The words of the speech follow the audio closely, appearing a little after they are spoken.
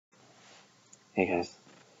Hey guys,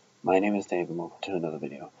 my name is Dave and welcome to another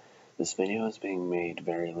video. This video is being made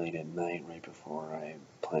very late at night, right before I'm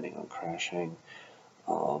planning on crashing.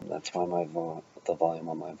 That's why the volume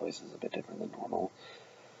on my voice is a bit different than normal.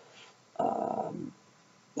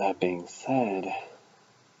 That being said,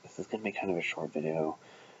 this is going to be kind of a short video,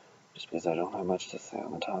 just because I don't have much to say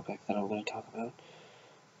on the topic that I'm going to talk about.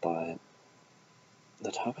 But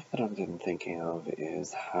the topic that I've been thinking of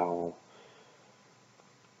is how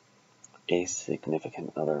a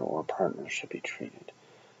significant other or partner should be treated.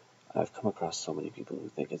 I've come across so many people who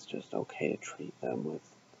think it's just okay to treat them with,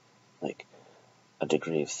 like, a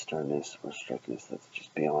degree of sternness or strictness that's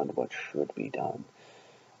just beyond what should be done,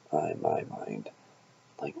 in my mind.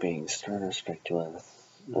 Like, being stern or strict to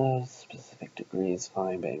a specific degree is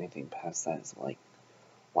fine, but anything past that is like,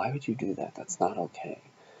 why would you do that? That's not okay.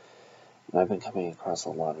 And I've been coming across a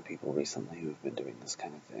lot of people recently who have been doing this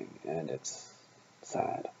kind of thing, and it's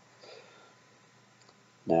sad.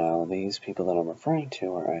 Now, these people that I'm referring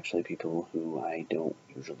to are actually people who I don't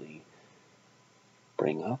usually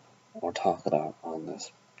bring up or talk about on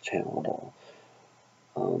this channel at all.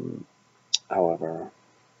 However,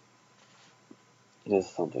 it is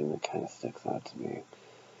something that kind of sticks out to me.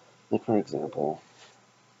 Like, for example,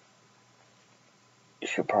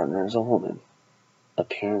 if your partner is a woman,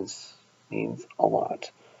 appearance means a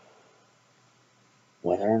lot.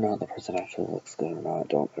 Whether or not the person actually looks good or not,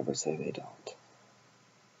 don't ever say they don't.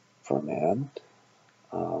 For a man,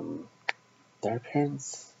 their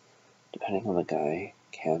appearance, depending on the guy,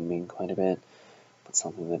 can mean quite a bit, but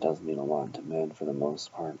something that does mean a lot to men for the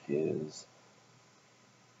most part is,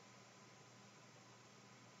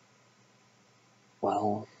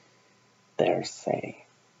 well, their say.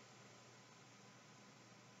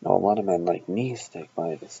 Now, a lot of men like me stick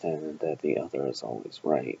by the standard that the other is always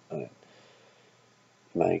right, but in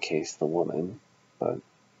my case, the woman, but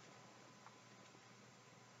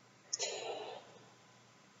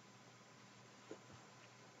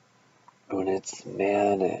when it's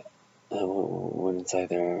when it's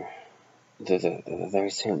either, there are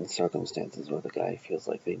certain circumstances where the guy feels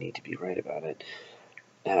like they need to be right about it,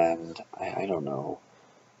 and I don't know.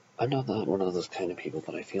 I'm not one of those kind of people,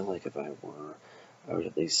 but I feel like if I were, I would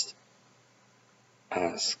at least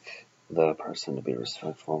ask the person to be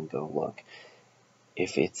respectful and go, look,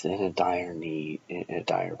 if it's in a dire need, in a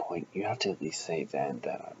dire point, you have to at least say then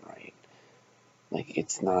that I'm right. Like,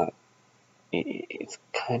 it's not, it's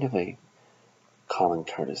kind of a common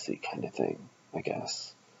courtesy kind of thing, I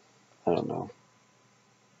guess. I don't know.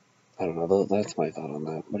 That's my thought on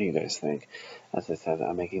that. What do you guys think? As I said,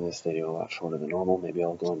 I'm making this video a lot shorter than normal. Maybe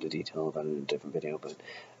I'll go into detail about it in a different video, but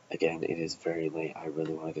again, it is very late. I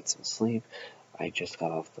really want to get some sleep. I just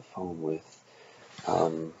got off the phone with,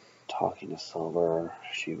 talking to Silver.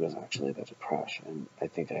 She was actually about to crash, and I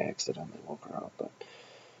think I accidentally woke her up, but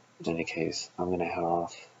in any case, I'm going to head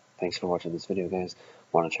off. Thanks for watching this video, guys.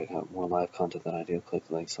 Want to check out more live content that I do, click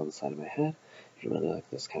the links on the side of my head. If you really like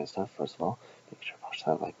this kind of stuff, first of all, make sure to push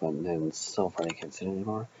that like button, and so far you can't see it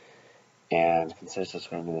anymore. And consider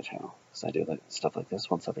subscribing to the channel, because I do stuff like this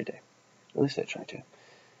once every day. At least I try to. In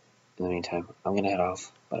the meantime, I'm going to head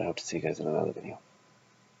off, but I hope to see you guys in another video.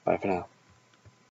 Bye for now.